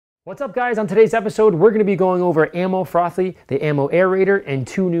What's up, guys? On today's episode, we're going to be going over AMMO Frothe, the AMMO aerator, and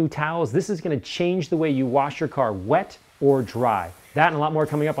 2 new towels. This is going to change the way you wash your car, wet or dry. That and a lot more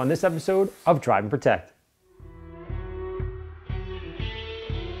coming up on this episode of Drive and Protect.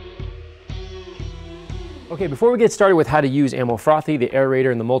 Okay, before we get started with how to use AMMO Frothe, the aerator,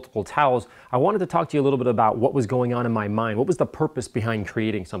 and the multiple towels, I wanted to talk to you a little bit about what was going on in my mind. What was the purpose behind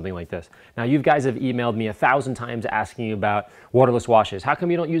creating something like this? Now, you guys have emailed me 1,000 times asking you about waterless washes. How come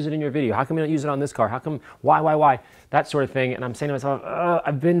you don't use it in your video? How come you don't use it on this car? How come, why? That sort of thing. And I'm saying to myself,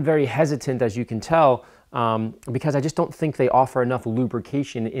 I've been very hesitant, as you can tell, because I just don't think they offer enough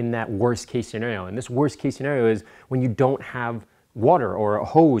lubrication in that worst case scenario. And this worst case scenario is when you don't have water or a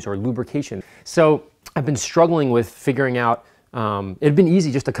hose or lubrication. So I've been struggling with figuring out, it'd been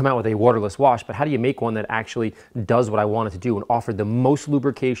easy just to come out with a waterless wash, but how do you make one that actually does what I want it to do and offer the most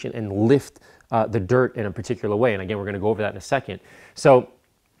lubrication and lift the dirt in a particular way? And again, we're going to go over that in a second. So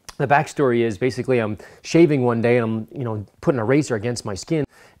the backstory is basically I'm shaving one day and I'm putting a razor against my skin,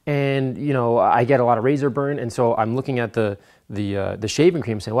 and I get a lot of razor burn, and so I'm looking at the shaving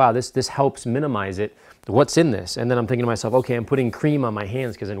cream saying, wow, this helps minimize it. What's in this? And then I'm thinking to myself, okay, I'm putting cream on my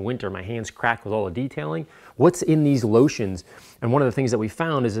hands because in winter my hands crack with all the detailing. What's in these lotions? And one of the things that we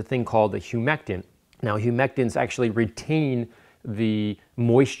found is a thing called a humectant. Now, humectants actually retain the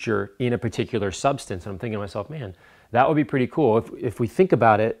moisture in a particular substance. And I'm thinking to myself, man, that would be pretty cool. If we think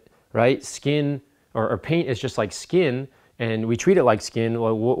about it, right? Skin or paint is just like skin, and we treat it like skin.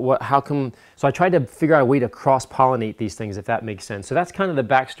 Well, how come? So I tried to figure out a way to cross-pollinate these things, if that makes sense. So that's kind of the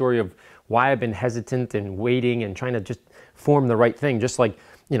backstory of why I've been hesitant and waiting and trying to just form the right thing, just like,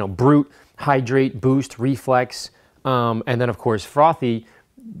 Brute, Hydrate, Boost, Reflex, and then of course Frothe.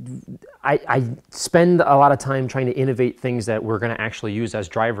 I spend a lot of time trying to innovate things that we're going to actually use as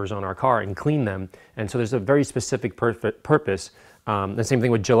drivers on our car and clean them, and so there's a very specific purpose. The same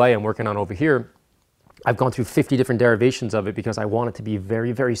thing with Gelée I'm working on over here. I've gone through 50 different derivations of it because I want it to be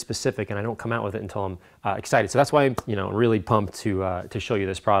very, very specific, and I don't come out with it until I'm excited. So that's why I'm really pumped to show you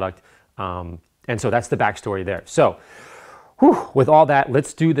this product. And so that's the backstory there. So with all that,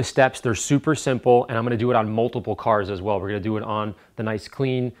 let's do the steps. They're super simple, and I'm going to do it on multiple cars as well. We're going to do it on the nice,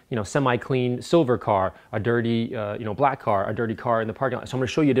 clean, semi-clean silver car, a dirty, black car, a dirty car in the parking lot. So I'm going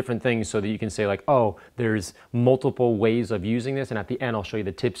to show you different things so that you can say like, oh, there's multiple ways of using this. And at the end, I'll show you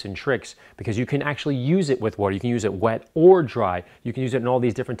the tips and tricks, because you can actually use it with water. You can use it wet or dry. You can use it in all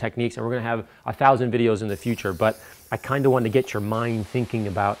these different techniques, and we're going to have 1,000 videos in the future. But I kind of want to get your mind thinking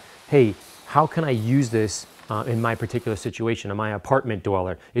about, hey, how can I use this in my particular situation? Am I an apartment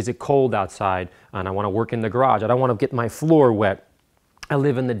dweller? Is it cold outside and I want to work in the garage? I don't want to get my floor wet. I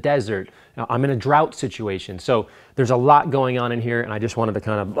live in the desert. I'm in a drought situation. So there's a lot going on in here, and I just wanted to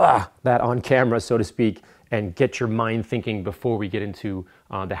kind of that on camera, so to speak, and get your mind thinking before we get into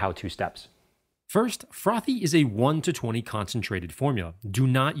the how-to steps. First, Frothe is a 1:20 concentrated formula. Do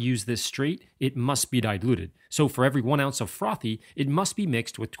not use this straight, it must be diluted. So for every 1 ounce of Frothe, it must be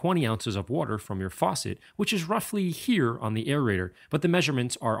mixed with 20 ounces of water from your faucet, which is roughly here on the aerator, but the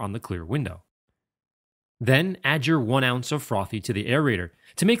measurements are on the clear window. Then add your 1 ounce of Frothe to the aerator.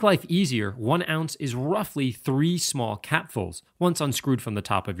 To make life easier, 1 ounce is roughly 3 small capfuls. Once unscrewed from the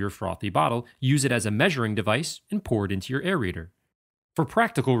top of your Frothe bottle, use it as a measuring device and pour it into your aerator. For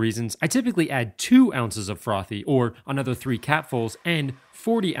practical reasons, I typically add 2 ounces of Frothe, or another 3 capfuls, and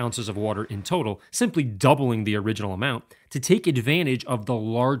 40 ounces of water in total, simply doubling the original amount, to take advantage of the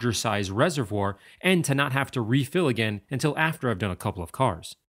larger size reservoir and to not have to refill again until after I've done a couple of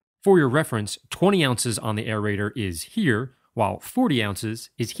cars. For your reference, 20 ounces on the aerator is here, while 40 ounces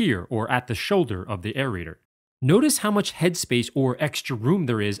is here, or at the shoulder of the aerator. Notice how much headspace or extra room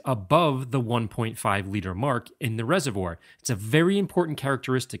there is above the 1.5 liter mark in the reservoir. It's a very important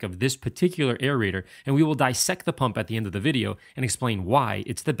characteristic of this particular aerator, and we will dissect the pump at the end of the video and explain why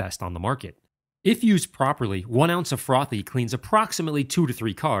it's the best on the market. If used properly, 1 ounce of Frothe cleans approximately 2 to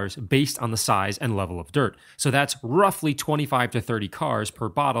 3 cars based on the size and level of dirt. So that's roughly 25 to 30 cars per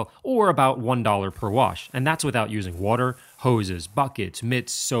bottle, or about $1 per wash. And that's without using water, hoses, buckets,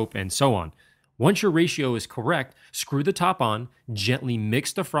 mitts, soap, and so on. Once your ratio is correct, screw the top on, gently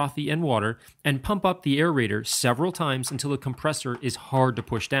mix the Frothe and water, and pump up the aerator several times until the compressor is hard to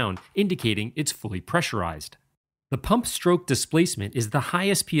push down, indicating it's fully pressurized. The pump stroke displacement is the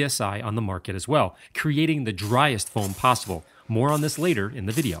highest PSI on the market as well, creating the driest foam possible. More on this later in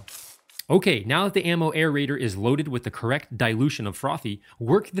the video. Okay, now that the AMMO aerator is loaded with the correct dilution of Frothe,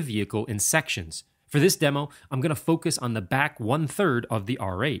 work the vehicle in sections. For this demo, I'm going to focus on the back 1/3 of the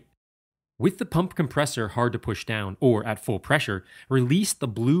R8. With the pump compressor hard to push down or at full pressure, release the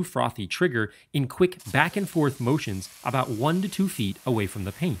blue Frothe trigger in quick back and forth motions about 1 to 2 feet away from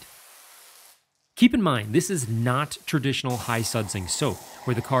the paint. Keep in mind, this is not traditional high sudsing soap,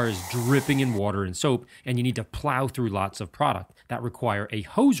 where the car is dripping in water and soap and you need to plow through lots of product that require a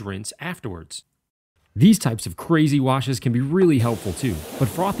hose rinse afterwards. These types of crazy washes can be really helpful too, but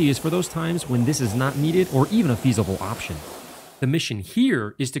Frothe is for those times when this is not needed or even a feasible option. The mission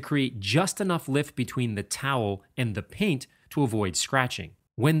here is to create just enough lift between the towel and the paint to avoid scratching.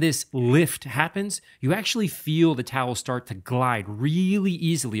 When this lift happens, you actually feel the towel start to glide really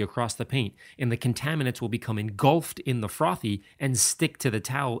easily across the paint, and the contaminants will become engulfed in the Frothe and stick to the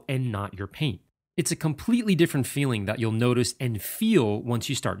towel and not your paint. It's a completely different feeling that you'll notice and feel once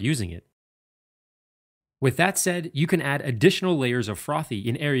you start using it. With that said, you can add additional layers of Frothe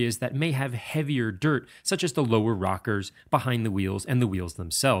in areas that may have heavier dirt, such as the lower rockers, behind the wheels, and the wheels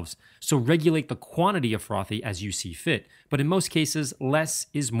themselves. So regulate the quantity of Frothe as you see fit, but in most cases, less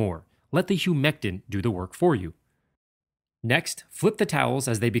is more. Let the humectant do the work for you. Next, flip the towels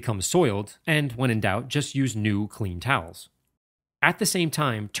as they become soiled, and when in doubt, just use new, clean towels. At the same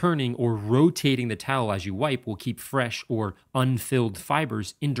time, turning or rotating the towel as you wipe will keep fresh or unfilled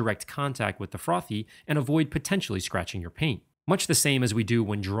fibers in direct contact with the Frothe and avoid potentially scratching your paint. Much the same as we do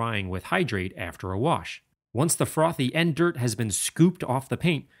when drying with hydrate after a wash. Once the Frothe and dirt has been scooped off the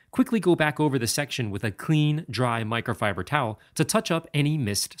paint, quickly go back over the section with a clean, dry microfiber towel to touch up any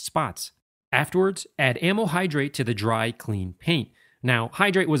missed spots. Afterwards, add AMMO Hydrate to the dry, clean paint. Now,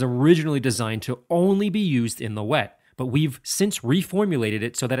 hydrate was originally designed to only be used in the wet, but we've since reformulated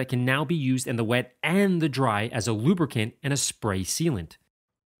it so that it can now be used in the wet and the dry as a lubricant and a spray sealant.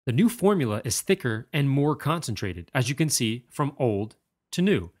 The new formula is thicker and more concentrated, as you can see, from old to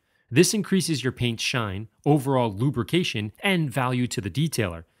new. This increases your paint's shine, overall lubrication, and value to the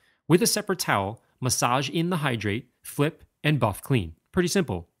detailer. With a separate towel, massage in the hydrate, flip, and buff clean. Pretty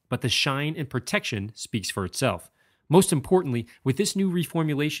simple, but the shine and protection speaks for itself. Most importantly, with this new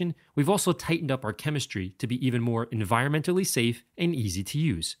reformulation, we've also tightened up our chemistry to be even more environmentally safe and easy to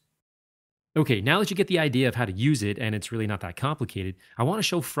use. Okay, now that you get the idea of how to use it, and it's really not that complicated, I want to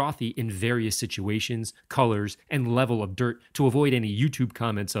show Frothe in various situations, colors, and level of dirt to avoid any YouTube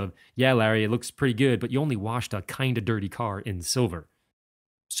comments of, yeah Larry, it looks pretty good, but you only washed a kinda dirty car in silver.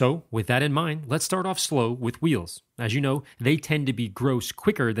 So, with that in mind, let's start off slow with wheels. As you know, they tend to be gross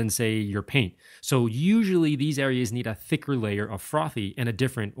quicker than, say, your paint. So usually these areas need a thicker layer of Frothe and a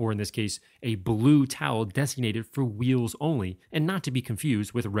different, or in this case, a blue towel designated for wheels only, and not to be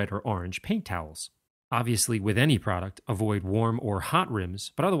confused with red or orange paint towels. Obviously, with any product, avoid warm or hot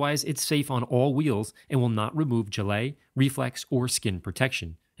rims, but otherwise it's safe on all wheels and will not remove gelée, reflex, or skin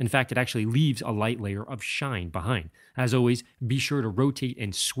protection. In fact, it actually leaves a light layer of shine behind. As always, be sure to rotate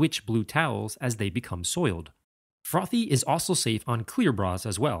and switch blue towels as they become soiled. Frothe is also safe on clear bras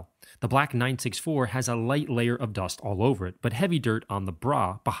as well. The black 964 has a light layer of dust all over it, but heavy dirt on the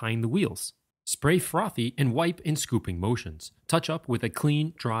bra behind the wheels. Spray Frothe and wipe in scooping motions. Touch up with a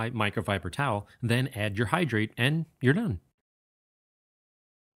clean, dry microfiber towel, then add your hydrate, and you're done.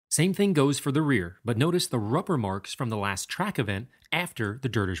 Same thing goes for the rear, but notice the rubber marks from the last track event after the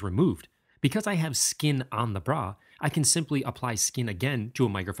dirt is removed. Because I have skin on the bra, I can simply apply skin again to a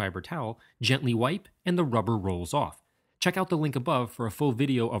microfiber towel, gently wipe, and the rubber rolls off. Check out the link above for a full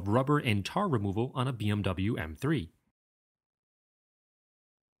video of rubber and tar removal on a BMW M3.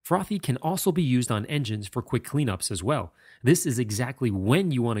 Frothe can also be used on engines for quick cleanups as well. This is exactly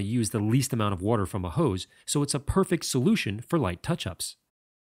when you want to use the least amount of water from a hose, so it's a perfect solution for light touch-ups.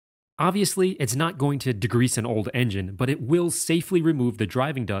 Obviously, it's not going to degrease an old engine, but it will safely remove the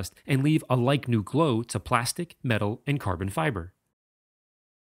driving dust and leave a like-new glow to plastic, metal, and carbon fiber.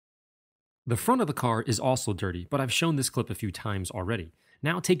 The front of the car is also dirty, but I've shown this clip a few times already.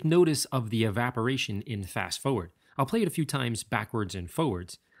 Now take notice of the evaporation in fast forward. I'll play it a few times backwards and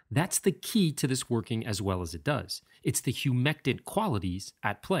forwards. That's the key to this working as well as it does. It's the humectant qualities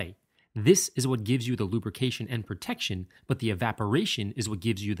at play. This is what gives you the lubrication and protection, but the evaporation is what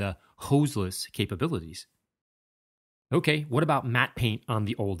gives you the hoseless capabilities. Okay, what about matte paint on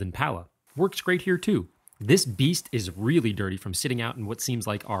the old Impala? Works great here too. This beast is really dirty from sitting out in what seems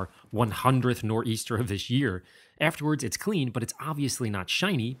like our 100th nor'easter of this year. Afterwards, it's clean, but it's obviously not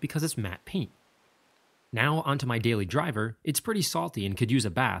shiny because it's matte paint. Now onto my daily driver. It's pretty salty and could use a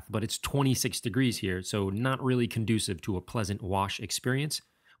bath, but it's 26 degrees here, so not really conducive to a pleasant wash experience.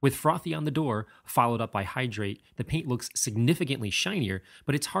 With Frothe on the door, followed up by hydrate, the paint looks significantly shinier,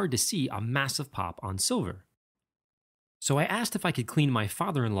 but it's hard to see a massive pop on silver. So I asked if I could clean my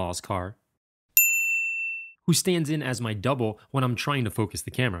father-in-law's car, who stands in as my double when I'm trying to focus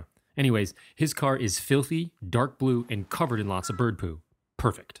the camera. Anyways, his car is filthy, dark blue, and covered in lots of bird poo.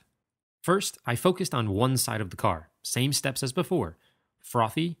 Perfect. First, I focused on one side of the car. Same steps as before.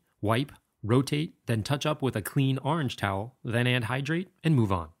 Frothe, wipe, rotate, then touch up with a clean orange towel, then add hydrate, and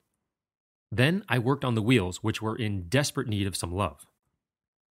move on. Then I worked on the wheels, which were in desperate need of some love.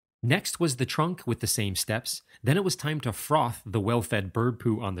 Next was the trunk with the same steps. Then it was time to froth the well-fed bird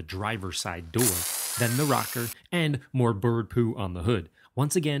poo on the driver's side door, then the rocker, and more bird poo on the hood.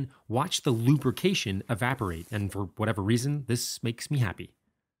 Once again, watch the lubrication evaporate, and for whatever reason, this makes me happy.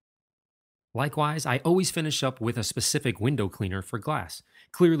 Likewise, I always finish up with a specific window cleaner for glass.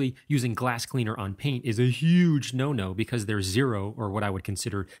 Clearly, using glass cleaner on paint is a huge no-no because there's zero, or what I would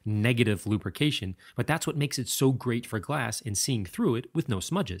consider negative lubrication, but that's what makes it so great for glass and seeing through it with no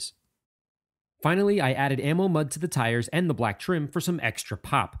smudges. Finally, I added ammo mud to the tires and the black trim for some extra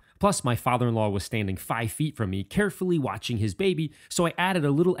pop. Plus, my father-in-law was standing 5 feet from me, carefully watching his baby, so I added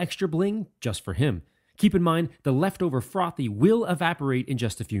a little extra bling just for him. Keep in mind, the leftover frothy will evaporate in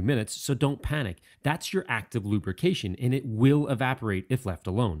just a few minutes, so don't panic. That's your active lubrication, and it will evaporate if left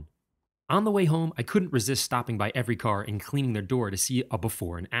alone. On the way home, I couldn't resist stopping by every car and cleaning their door to see a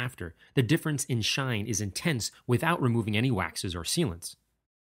before and after. The difference in shine is intense without removing any waxes or sealants.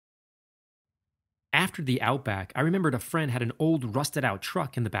 After the Outback, I remembered a friend had an old rusted out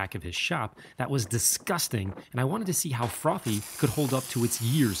truck in the back of his shop that was disgusting, and I wanted to see how frothy could hold up to its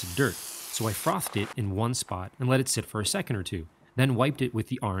years of dirt. So I frothed it in one spot and let it sit for a second or two, then wiped it with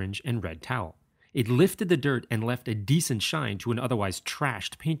the orange and red towel. It lifted the dirt and left a decent shine to an otherwise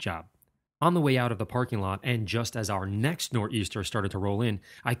trashed paint job. On the way out of the parking lot, and just as our next nor'easter started to roll in,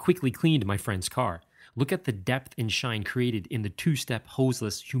 I quickly cleaned my friend's car. Look at the depth and shine created in the two-step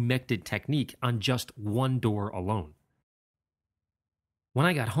Hoseless humectant technique on just one door alone. When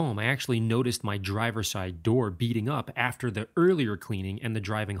I got home, I actually noticed my driver's side door beating up after the earlier cleaning and the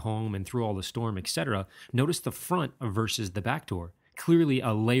driving home and through all the storm, etc. Notice the front versus the back door. Clearly,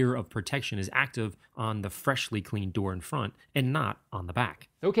 a layer of protection is active on the freshly cleaned door in front and not on the back.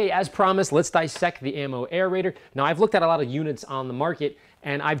 Okay, as promised, let's dissect the AMMO aerator. Now, I've looked at a lot of units on the market,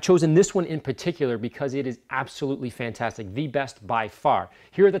 and I've chosen this one in particular because it is absolutely fantastic, the best by far.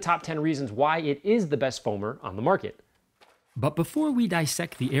 Here are the top 10 reasons why it is the best foamer on the market. But before we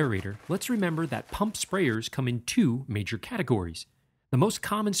dissect the aerator, let's remember that pump sprayers come in two major categories. The most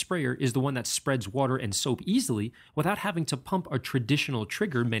common sprayer is the one that spreads water and soap easily without having to pump a traditional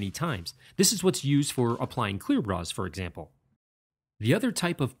trigger many times. This is what's used for applying clear bras, for example. The other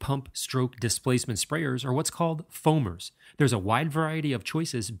type of pump stroke displacement sprayers are what's called foamers. There's a wide variety of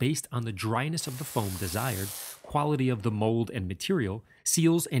choices based on the dryness of the foam desired, quality of the mold and material,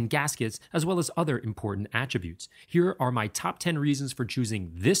 seals and gaskets, as well as other important attributes. Here are my top 10 reasons for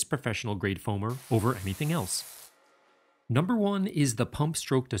choosing this professional grade foamer over anything else. Number 1 is the pump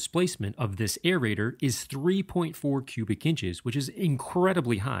stroke displacement of this aerator is 3.4 cubic inches, which is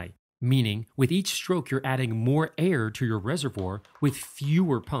incredibly high. Meaning, with each stroke you're adding more air to your reservoir with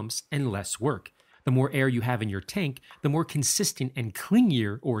fewer pumps and less work. The more air you have in your tank, the more consistent and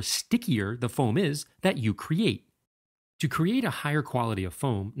clingier or stickier the foam is that you create. To create a higher quality of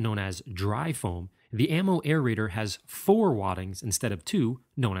foam, known as dry foam, the AMMO aerator has 4 wattings instead of 2,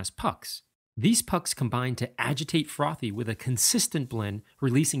 known as pucks. These pucks combine to agitate Frothe with a consistent blend,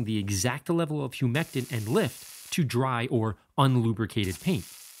 releasing the exact level of humectant and lift to dry or unlubricated paint.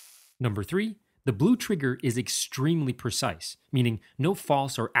 Number 3, the blue trigger is extremely precise, meaning no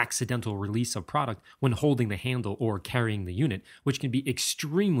false or accidental release of product when holding the handle or carrying the unit, which can be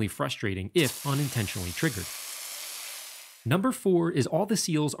extremely frustrating if unintentionally triggered. Number 4 is all the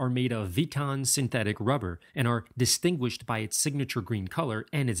seals are made of Viton synthetic rubber and are distinguished by its signature green color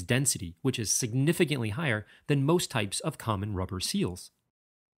and its density, which is significantly higher than most types of common rubber seals.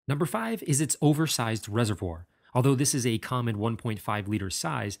 Number 5 is its oversized reservoir. Although this is a common 1.5 liter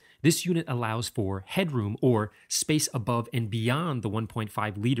size, this unit allows for headroom or space above and beyond the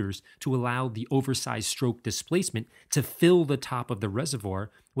 1.5 liters to allow the oversized stroke displacement to fill the top of the reservoir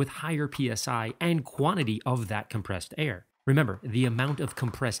with higher PSI and quantity of that compressed air. Remember, the amount of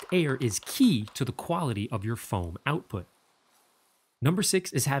compressed air is key to the quality of your foam output. Number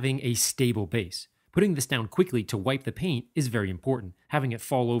 6 is having a stable base. Putting this down quickly to wipe the paint is very important. Having it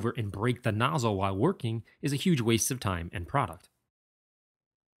fall over and break the nozzle while working is a huge waste of time and product.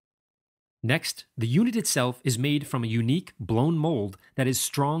 Next, the unit itself is made from a unique blown mold that is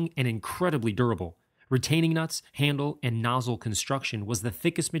strong and incredibly durable. Retaining nuts, handle, and nozzle construction was the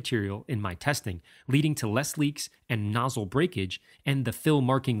thickest material in my testing, leading to less leaks and nozzle breakage, and the fill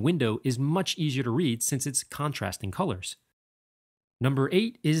marking window is much easier to read since it's contrasting colors. Number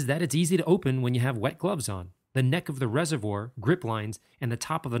 8 is that it's easy to open when you have wet gloves on. The neck of the reservoir, grip lines, and the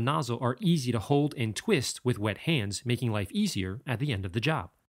top of the nozzle are easy to hold and twist with wet hands, making life easier at the end of the job.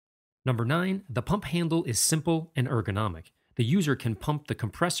 Number 9, the pump handle is simple and ergonomic. The the user can pump the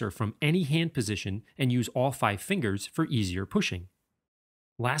compressor from any hand position and use all 5 fingers for easier pushing.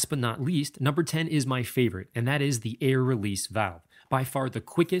 Last but not least, number 10 is my favorite, and that is the air release valve. By far the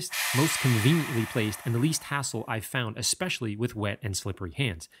quickest, most conveniently placed, and the least hassle I've found, especially with wet and slippery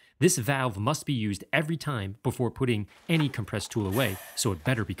hands. This valve must be used every time before putting any compressed tool away, so it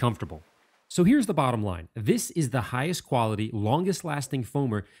better be comfortable. So here's the bottom line. This is the highest quality, longest lasting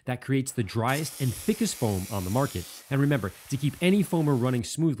foamer that creates the driest and thickest foam on the market. And remember, to keep any foamer running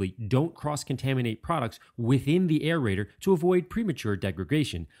smoothly, don't cross-contaminate products within the aerator to avoid premature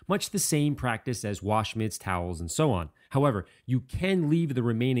degradation, much the same practice as wash mitts, towels, and so on. However, you can leave the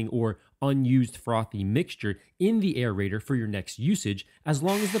remaining or unused frothy mixture in the aerator for your next usage as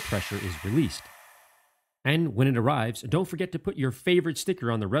long as the pressure is released. And when it arrives, don't forget to put your favorite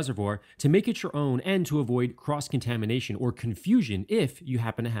sticker on the reservoir to make it your own and to avoid cross-contamination or confusion if you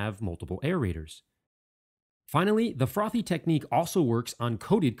happen to have multiple aerators. Finally, the Frothe technique also works on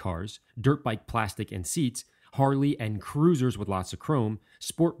coated cars, dirt bike plastic and seats, Harley and cruisers with lots of chrome,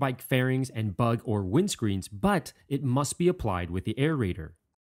 sport bike fairings and bug or windscreens, but it must be applied with the aerator.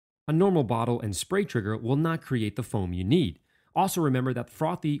 A normal bottle and spray trigger will not create the foam you need. Also remember that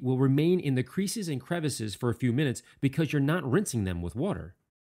Frothe will remain in the creases and crevices for a few minutes because you're not rinsing them with water.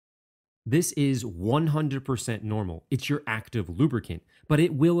 This is 100% normal. It's your active lubricant, but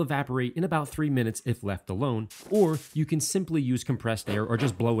it will evaporate in about 3 minutes if left alone, or you can simply use compressed air or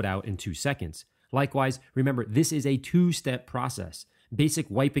just blow it out in 2 seconds. Likewise, remember, this is a 2-step process. Basic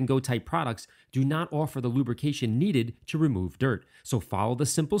wipe and go type products do not offer the lubrication needed to remove dirt, so follow the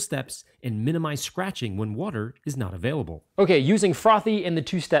simple steps and minimize scratching when water is not available. Okay, using Frothe in the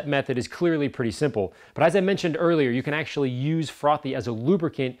 2-step method is clearly pretty simple, but as I mentioned earlier, you can actually use Frothe as a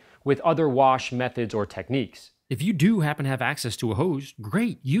lubricant with other wash methods or techniques. If you do happen to have access to a hose,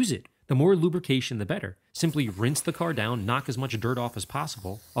 great, use it. The more lubrication, the better. Simply rinse the car down, knock as much dirt off as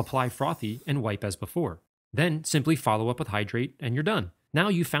possible, apply Frothe, and wipe as before. Then simply follow up with hydrate and you're done. Now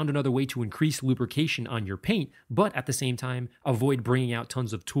you've found another way to increase lubrication on your paint, but at the same time, avoid bringing out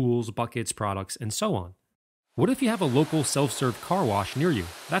tons of tools, buckets, products, and so on. What if you have a local self-serve car wash near you?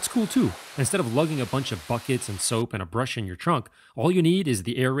 That's cool too. Instead of lugging a bunch of buckets and soap and a brush in your trunk, all you need is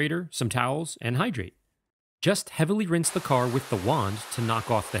the aerator, some towels, and hydrate. Just heavily rinse the car with the wand to knock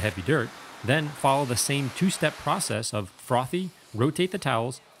off the heavy dirt, then follow the same 2-step process of Frothe, rotate the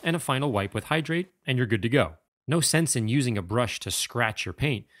towels, and a final wipe with hydrate, and you're good to go. No sense in using a brush to scratch your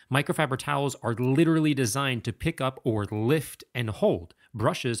paint. Microfiber towels are literally designed to pick up or lift and hold.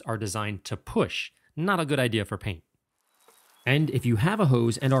 Brushes are designed to push. Not a good idea for paint. And if you have a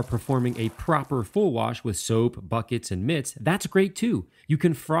hose and are performing a proper full wash with soap, buckets, and mitts, that's great too. You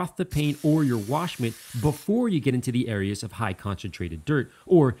can froth the paint or your wash mitt before you get into the areas of high concentrated dirt,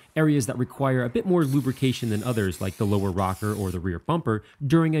 or areas that require a bit more lubrication than others like the lower rocker or the rear bumper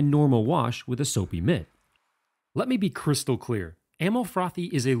during a normal wash with a soapy mitt. Let me be crystal clear. AMMO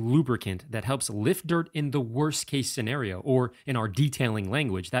Frothe is a lubricant that helps lift dirt in the worst case scenario, or in our detailing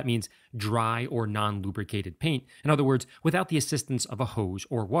language, that means dry or non-lubricated paint. In other words, without the assistance of a hose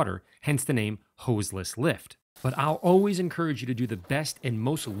or water, hence the name Hoseless Lift. But I'll always encourage you to do the best and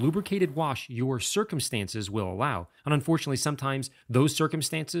most lubricated wash your circumstances will allow. And unfortunately, sometimes those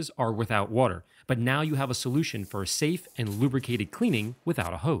circumstances are without water. But now you have a solution for a safe and lubricated cleaning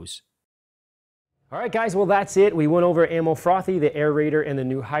without a hose. All right, guys, well, that's it. We went over AMMO Frothe, the aerator, and the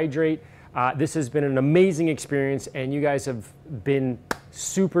new hydrate. This has been an amazing experience, and you guys have been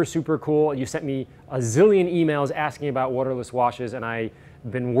super, super cool. You sent me a zillion emails asking about waterless washes, and I've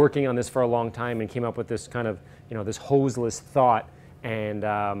been working on this for a long time and came up with this kind of, this hoseless thought. And,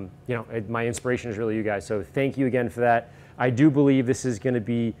 my inspiration is really you guys. So thank you again for that. I do believe this is going to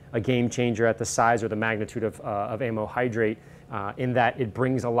be a game changer at the size or the magnitude of AMMO hydrate. In that it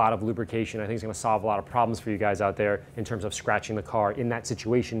brings a lot of lubrication. I think it's going to solve a lot of problems for you guys out there in terms of scratching the car in that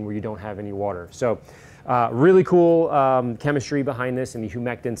situation where you don't have any water. So really cool chemistry behind this and the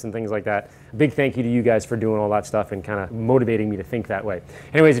humectants and things like that. Big thank you to you guys for doing all that stuff and kind of motivating me to think that way.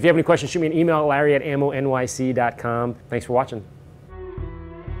 Anyways, if you have any questions, shoot me an email, larry@ammonyc.com. Thanks for watching.